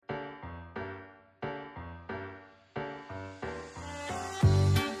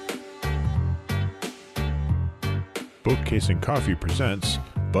Bookcase and Coffee presents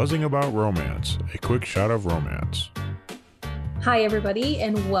Buzzing About Romance, a quick shot of romance. Hi, everybody,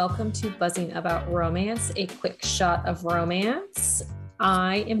 and welcome to Buzzing About Romance, a quick shot of romance.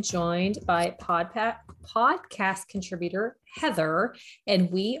 I am joined by podcast contributor Heather,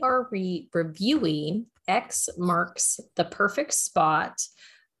 and we are reviewing X Marks the Perfect Spot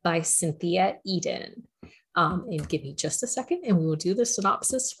by Cynthia Eden. And give me just a second, and we will do the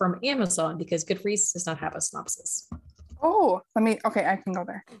synopsis from Amazon because Goodreads does not have a synopsis. Oh, okay, I can go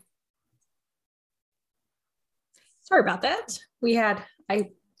there. Sorry about that. I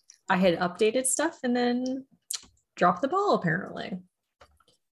had updated stuff and then dropped the ball apparently.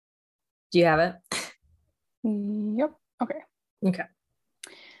 Do you have it? Yep. Okay.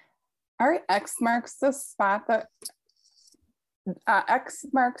 All right. X marks the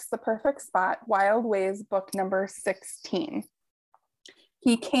perfect spot. Wild Ways, book number 16.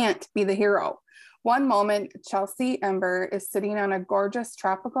 He can't be the hero. One moment, Chelsea Ember is sitting on a gorgeous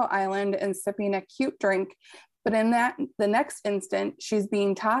tropical island and sipping a cute drink. But in the next instant, she's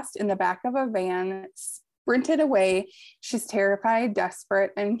being tossed in the back of a van, sprinted away. She's terrified, desperate,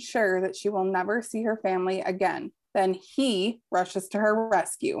 and sure that she will never see her family again. Then he rushes to her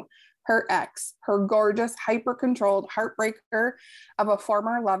rescue. Her ex, her gorgeous, hyper-controlled heartbreaker of a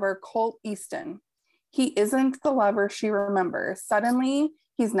former lover, Colt Easton. He isn't the lover she remembers. Suddenly,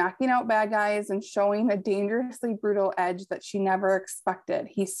 he's knocking out bad guys and showing a dangerously brutal edge that she never expected.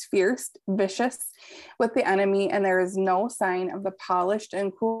 He's fierce, vicious with the enemy, and there is no sign of the polished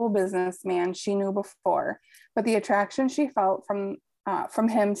and cool businessman she knew before. But the attraction she felt from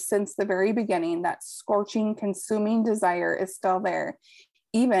him since the very beginning, that scorching, consuming desire, is still there,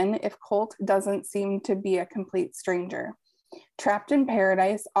 even if Colt doesn't seem to be a complete stranger. Trapped in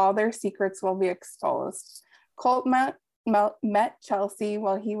paradise, all their secrets will be exposed. Colt met Chelsea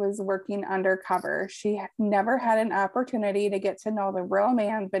while he was working undercover. She never had an opportunity to get to know the real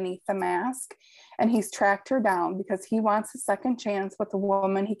man beneath the mask, and he's tracked her down because he wants a second chance with a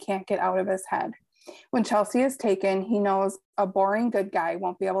woman he can't get out of his head. When Chelsea is taken, he knows a boring good guy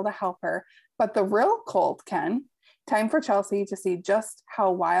won't be able to help her, but the real Colt can. Time for Chelsea to see just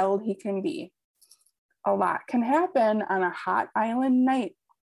how wild he can be. A lot can happen on a hot island night.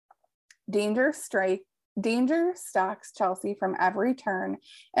 Danger stalks Chelsea from every turn,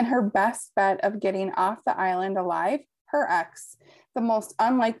 and her best bet of getting off the island alive, her ex, the most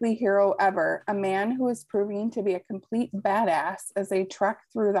unlikely hero ever, a man who is proving to be a complete badass as they trek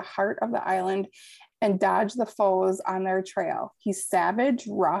through the heart of the island and dodge the foes on their trail. He's savage,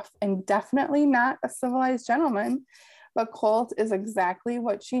 rough, and definitely not a civilized gentleman, but Colt is exactly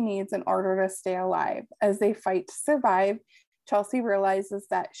what she needs in order to stay alive. As they fight to survive, Chelsea realizes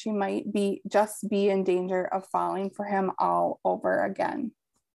that she might just be in danger of falling for him all over again.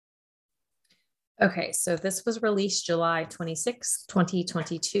 Okay, so this was released July 26,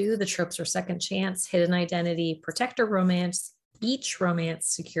 2022. The tropes are second chance, hidden identity, protector romance, beach romance,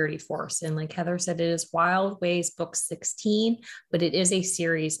 security force. And like Heather said, it is Wild Ways book 16, but it is a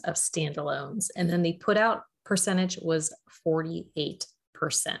series of standalones. And then the put out percentage was 48%.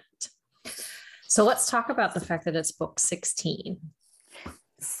 So let's talk about the fact that it's book 16.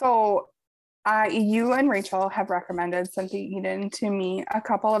 So you and Rachel have recommended Cynthia Eden to me a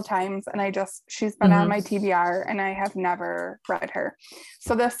couple of times, and she's been on my TBR, and I have never read her.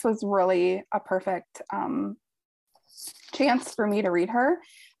 So this was really a perfect chance for me to read her.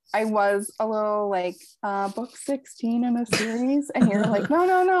 I was a little like, book 16 in a series, and you're like,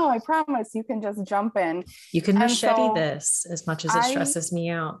 no, I promise you can just jump in. You can machete this as much as it stresses me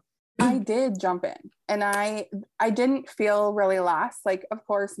out. I did jump in, and I didn't feel really lost. Like, of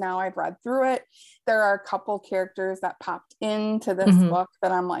course, now I've read through it. There are a couple characters that popped into this book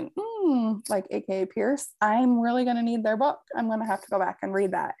that I'm like, AKA Pierce, I'm really going to need their book. I'm going to have to go back and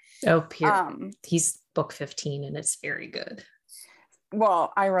read that. Oh, Pierce. He's book 15 and it's very good.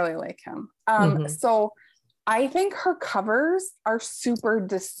 Well, I really like him. So I think her covers are super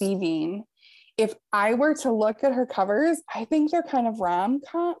deceiving. If I were to look at her covers, I think they're kind of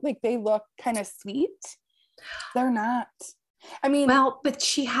rom-com, like they look kind of sweet. They're not. I mean, well, but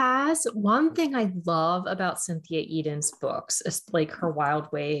she has one thing I love about Cynthia Eden's books is like her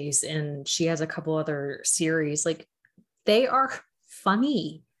Wild Ways, and she has a couple other series. Like they are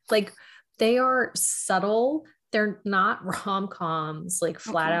funny, like they are subtle. They're not rom-coms, like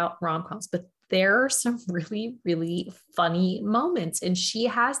flat out rom-coms, but there are some really, really funny moments. And she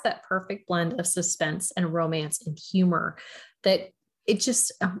has that perfect blend of suspense and romance and humor that it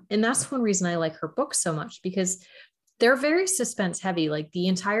just, and that's one reason I like her books so much, because they're very suspense heavy. Like the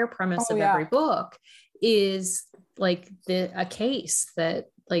entire premise of every book is like a case that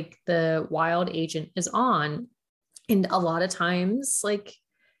like the wild agent is on. And a lot of times, like,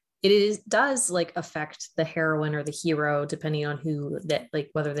 does like affect the heroine or the hero, depending on who that, like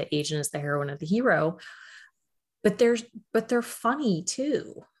whether the agent is the heroine or the hero. But they're funny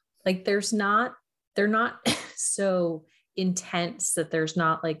too. Like they're not so intense that there's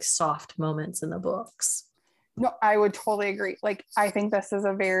not like soft moments in the books. No, I would totally agree. Like, I think this is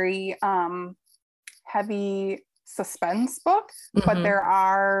a very heavy suspense book, but there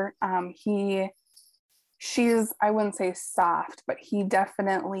are she's, I wouldn't say soft, but he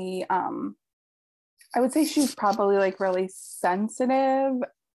definitely I would say she's probably like really sensitive,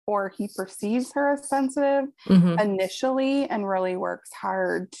 or he perceives her as sensitive initially, and really works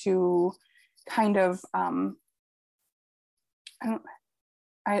hard to kind of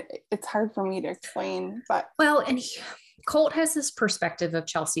it's hard for me to explain, but well, and Colt has this perspective of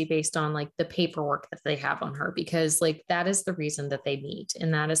Chelsea based on like the paperwork that they have on her, because like that is the reason that they meet,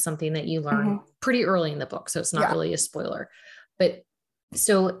 and that is something that you learn pretty early in the book, so it's not really a spoiler. But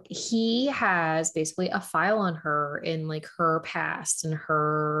so he has basically a file on her in like her past and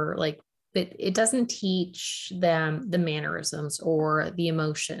her like, but it doesn't teach them the mannerisms or the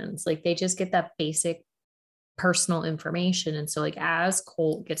emotions. Like they just get that basic personal information. And so like as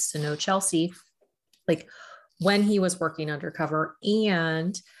Colt gets to know Chelsea, like when he was working undercover,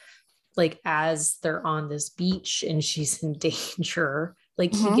 and like as they're on this beach and she's in danger,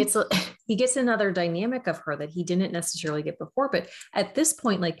 like he gets another dynamic of her that he didn't necessarily get before. But at this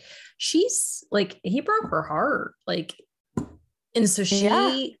point, like she's like, he broke her heart, like, and so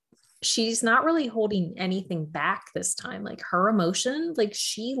she's not really holding anything back this time. Like her emotion, like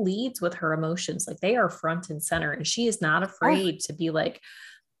she leads with her emotions, like they are front and center, and she is not afraid to be like,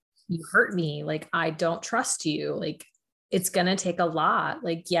 you hurt me, like I don't trust you, like it's gonna take a lot,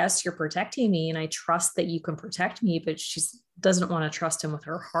 like yes, you're protecting me and I trust that you can protect me, but she doesn't want to trust him with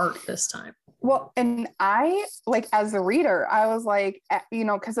her heart this time. Well, and I, like, as a reader, I was like, you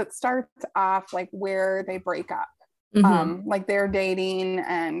know, because it starts off like where they break up. Like they're dating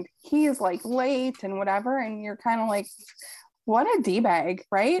and he's like late and whatever, and you're kind of like, what a D-bag,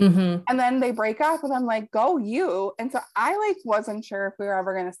 right? And then they break up and I'm like, go you. And so I like wasn't sure if we were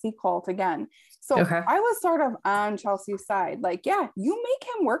ever going to see Colt again. So I was sort of on Chelsea's side, like, yeah, you make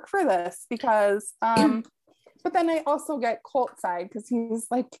him work for this, because but then I also get Colt's side, because he's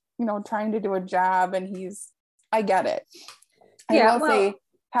like, you know, trying to do a job, and I get it. I will say,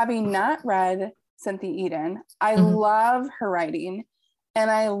 having not read Cynthia Eden, I love her writing,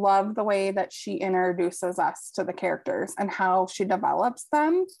 and I love the way that she introduces us to the characters and how she develops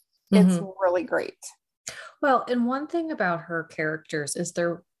them. It's really great. Well, and one thing about her characters is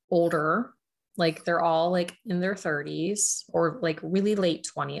they're older, like they're all like in their 30s or like really late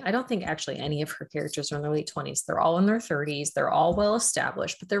 20s. I don't think actually any of her characters are in their late 20s. They're all in their 30s. They're all well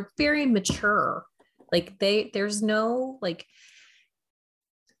established, but they're very mature. Like there's no like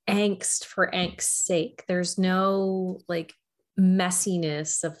angst for angst's sake. There's no like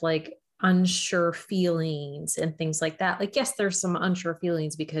messiness of like unsure feelings and things like that. Like, yes, there's some unsure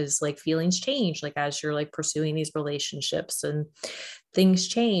feelings because like feelings change, like as you're like pursuing these relationships, and things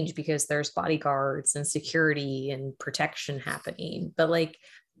change because there's bodyguards and security and protection happening. But like,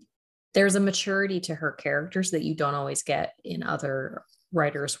 there's a maturity to her characters that you don't always get in other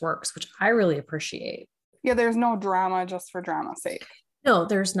writers' works, which I really appreciate. Yeah, there's no drama just for drama's sake. No,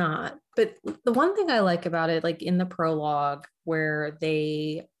 there's not. But the one thing I like about it, like in the prologue where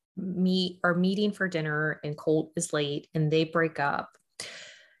they are meeting for dinner and Colt is late and they break up,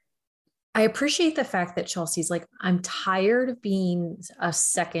 I appreciate the fact that Chelsea's like, I'm tired of being a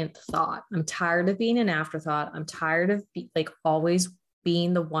second thought. I'm tired of being an afterthought. I'm tired of like always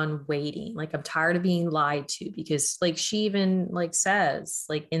being the one waiting. Like I'm tired of being lied to, because like she even like says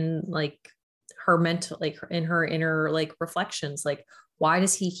like in like her mental, like in her inner like reflections, like why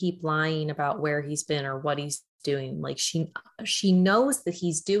does he keep lying about where he's been or what he's doing? Like she knows that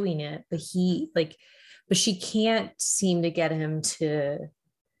he's doing it, but she can't seem to get him to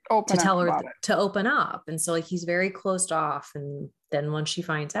tell her to open up. And so like he's very closed off. And then when she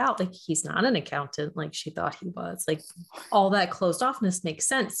finds out like he's not an accountant like she thought he was, like all that closed offness makes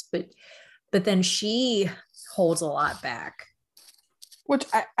sense, but then she holds a lot back, which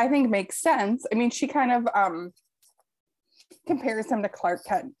I think makes sense. I mean, she kind of compares him to Clark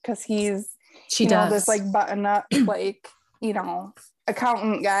Kent, because he's this like button up like, you know,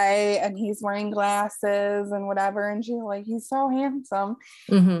 accountant guy, and he's wearing glasses and whatever, and she's like, he's so handsome.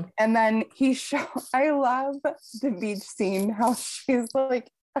 And then I love the beach scene, how she's like,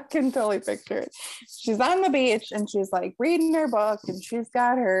 I can totally picture it. She's on the beach and she's like reading her book, and she's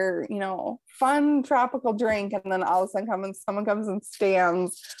got her, you know, fun tropical drink, and then all of a sudden someone comes and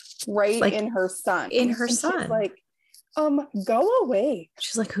stands right like, in her sun. She's like, Go away.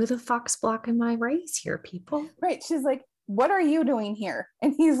 She's like, who the fuck's blocking my rays here, people? Right. She's like, what are you doing here?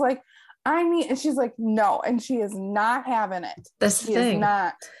 And he's like, and she's like, no. And she is not having it. That's the she thing. Is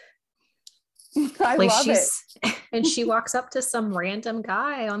not. I like love it. And she walks up to some random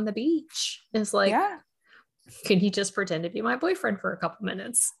guy on the beach and is like, yeah. Can he just pretend to be my boyfriend for a couple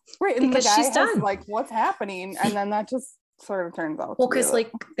minutes? Right. And because the guy she's done. like, what's happening? And then that just sort of turns out. Well, because like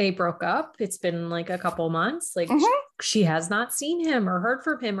they broke up. It's been like a couple months. Like she has not seen him or heard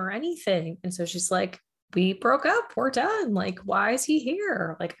from him or anything. And so she's like, we broke up. We're done. Like, why is he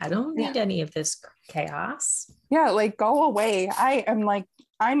here? Like, I don't need any of this chaos. Yeah. Like, go away. I am like,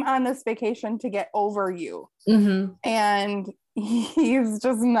 I'm on this vacation to get over you. And he's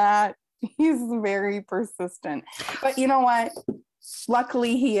just not. He's very persistent. But you know what?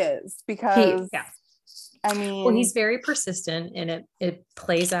 Luckily he is, because I mean, well, he's very persistent, and it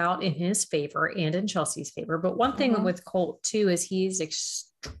plays out in his favor and in Chelsea's favor. But one thing with Colt too is he's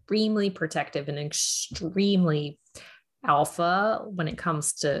extremely protective and extremely alpha when it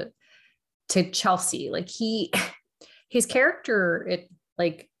comes to Chelsea. Like his character,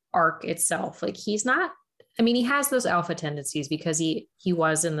 arc itself, like he's not. I mean, he has those alpha tendencies because he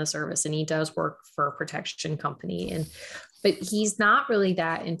was in the service and he does work for a protection company, but he's not really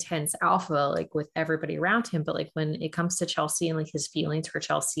that intense alpha, like with everybody around him. But like when it comes to Chelsea and like his feelings for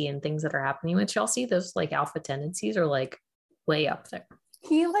Chelsea and things that are happening with Chelsea, those like alpha tendencies are like way up there.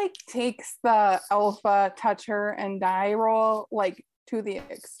 He like takes the alpha touch her and die role like to the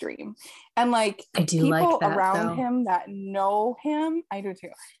extreme. And like I do people like that, around him that know him, I do too.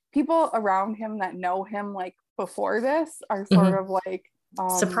 People around him that know him like before this are sort of like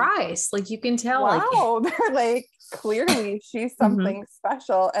surprised. Like you can tell, wow, they're like, clearly she's something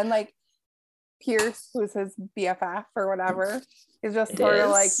special. And like Pierce, who's his BFF or whatever, is just sort of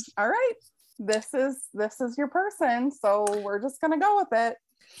like, all right, this is your person, so we're just gonna go with it.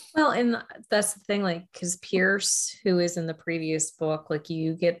 Well, and that's the thing, like, because Pierce, who is in the previous book, like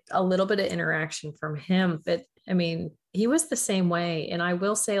you get a little bit of interaction from him, but I mean, he was the same way. And I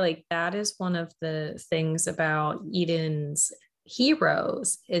will say, like, that is one of the things about Eden's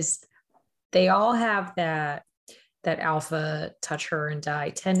heroes is they all have that alpha touch her and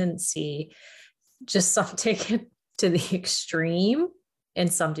die tendency, just some take it to the extreme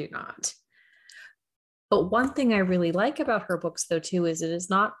and some do not. But one thing I really like about her books, though, too, is it is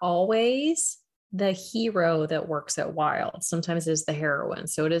not always the hero that works at Wild. Sometimes it is the heroine.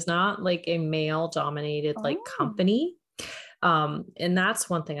 So it is not like a male dominated like company. And that's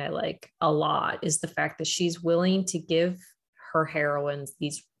one thing I like a lot, is the fact that she's willing to give her heroines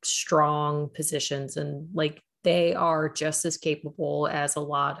these strong positions, and like they are just as capable as a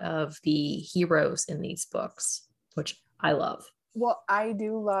lot of the heroes in these books, which I love. Well, I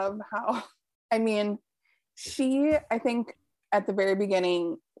do love how, I mean, I think at the very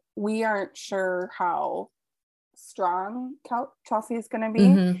beginning, we aren't sure how strong Chelsea is going to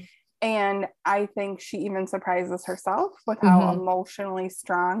be. And I think she even surprises herself with how emotionally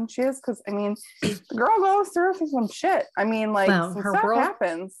strong she is. Because, I mean, the girl goes through some shit. I mean, like, her stuff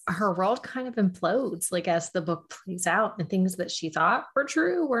happens. Her world kind of implodes, like, as the book plays out, and things that she thought were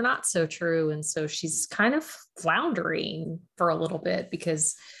true were not so true. And so she's kind of floundering for a little bit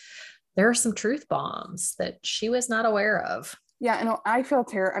because there are some truth bombs that she was not aware of. Yeah, and I feel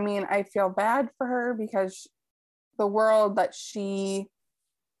I feel bad for her because the world that she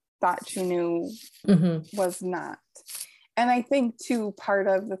thought she knew was not. And I think too, part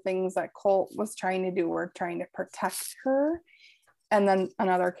of the things that Colt was trying to do were trying to protect her. And then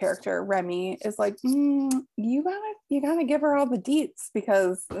another character, Remy, is like, you gotta give her all the deets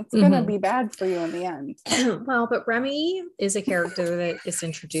because it's gonna be bad for you in the end. Well, but Remy is a character that is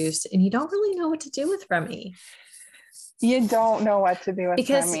introduced, and you don't really know what to do with Remy. You don't know what to do with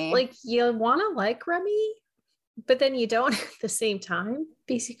because Remy. Like, you want to like Remy, but then you don't at the same time,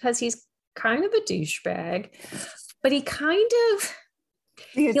 because he's kind of a douchebag, but he kind of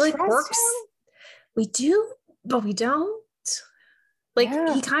he like works. Him? We do, but we don't. Like,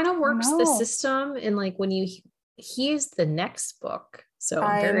 he kind of works the system, and like when he is the next book, so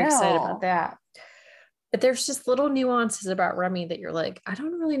I'm very excited about that. But there's just little nuances about Remy that you're like, I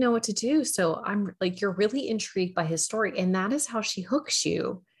don't really know what to do. So I'm like, you're really intrigued by his story, and that is how she hooks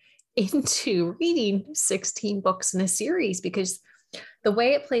you into reading 16 books in a series, because the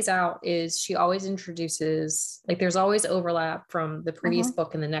way it plays out is she always introduces, like, there's always overlap from the previous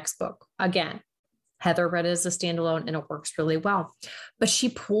book and the next book. Again, Heather read it as a standalone and it works really well, but she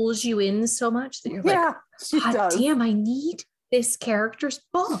pulls you in so much that you're like, God damn, I need this character's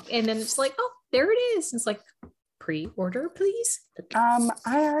book. And then it's like, oh, there it is. It's like, pre-order, please? I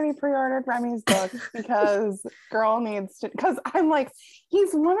already pre-ordered Remy's book because girl needs to, because I'm like,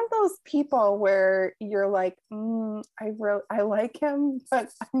 he's one of those people where you're like, I like him, but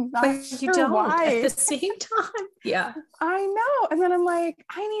I'm not But you sure don't why. at the same time. Yeah. I know. And then I'm like,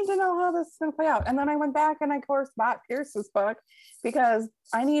 I need to know how this is going to play out. And then I went back and I, of course, bought Pierce's book because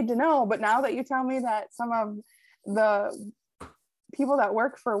I need to know. But now that you tell me that some of the people that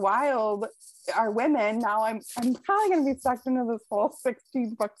work for Wild are women, now I'm probably going to be sucked into this whole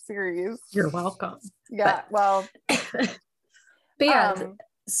 16 book series. You're welcome. Yeah, well. But yeah,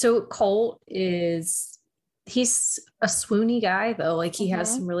 so Colt he's a swoony guy though. Like he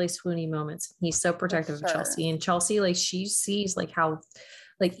has some really swoony moments. He's so protective of Chelsea, and Chelsea, like she sees like how,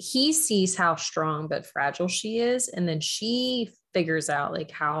 like he sees how strong but fragile she is, and then she figures out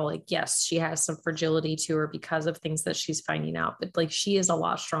like how, like, yes, she has some fragility to her because of things that she's finding out, but like she is a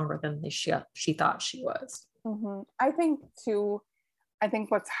lot stronger than she thought she was. I think too,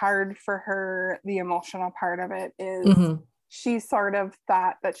 what's hard for her, the emotional part of it is she sort of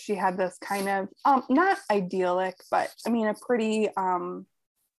thought that she had this kind of not idyllic, but I mean a pretty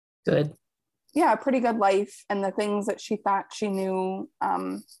good, a pretty good life, and the things that she thought she knew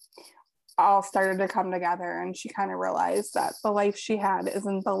all started to come together, and she kind of realized that the life she had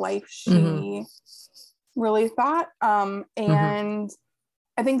isn't the life she really thought, and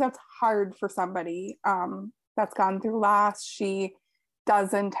I think that's hard for somebody that's gone through loss. She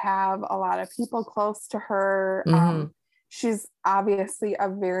doesn't have a lot of people close to her. She's obviously a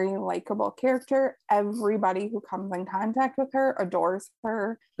very likable character. Everybody who comes in contact with her adores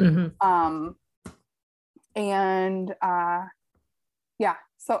her.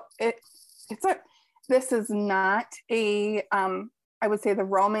 So this is not a, I would say the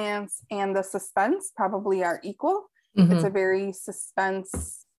romance and the suspense probably are equal. It's a very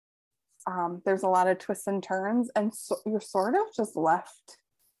suspense. There's a lot of twists and turns, and so you're sort of just left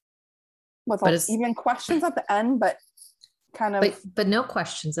with even questions at the end, but kind of, but no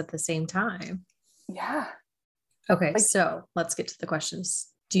questions at the same time. Yeah. Okay, so let's get to the questions.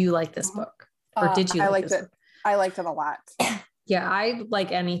 Do you like this book, or did you? I liked it. I liked it a lot. Yeah, I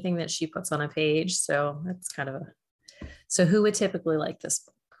like anything that she puts on a page, so that's kind of so who would typically like this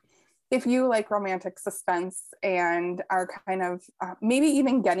book? If you like romantic suspense and are kind of maybe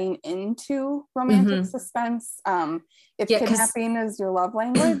even getting into romantic suspense, if kidnapping is your love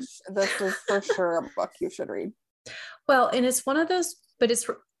language, this is for sure a book you should read. Well, and it's one of those, but it's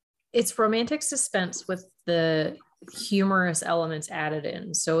romantic suspense with the humorous elements added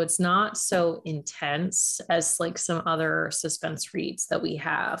in. So it's not so intense as like some other suspense reads that we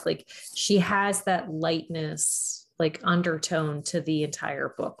have. Like she has that lightness, like undertone to the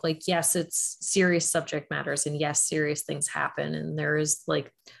entire book. Like, yes, it's serious subject matters, and yes, serious things happen, and there is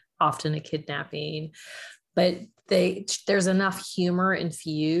like often a kidnapping, but there's enough humor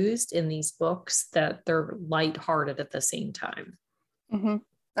infused in these books that they're lighthearted at the same time. I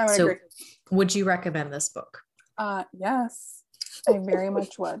would agree. Would you recommend this book? Yes, I very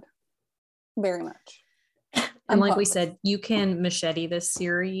much would. Very much. And like we said, you can machete this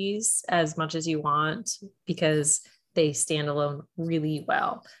series as much as you want because they stand alone really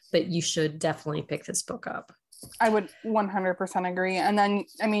well, but you should definitely pick this book up. I would 100% agree. And then,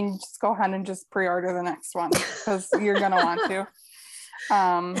 I mean, just go ahead and just pre-order the next one because you're going to want to.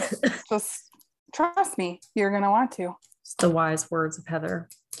 Just trust me, you're going to want to. It's the wise words of Heather.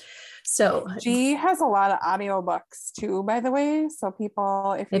 So she has a lot of audiobooks too, by the way. So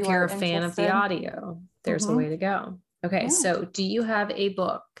people, if you're a fan of the audio, there's a way to go. Okay. Yeah. So do you have a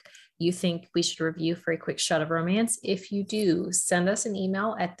book you think we should review for a quick shot of romance? If you do, send us an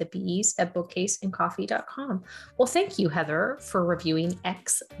email at thebees@bookcaseandcoffee.com. Well, thank you, Heather, for reviewing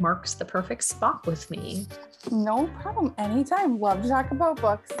X Marks the Perfect Spot with me. No problem. Anytime. Love to talk about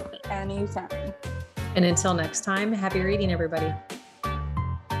books anytime. And until next time, happy reading, everybody.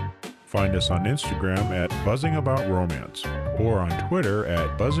 Find us on Instagram at buzzingaboutromance or on Twitter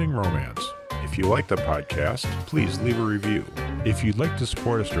at buzzingromance. If you like the podcast, please leave a review. If you'd like to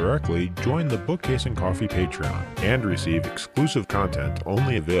support us directly, join the Bookcase and Coffee Patreon and receive exclusive content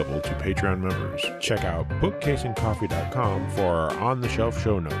only available to Patreon members. Check out bookcaseandcoffee.com for our on-the-shelf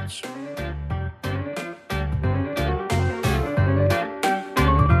show notes.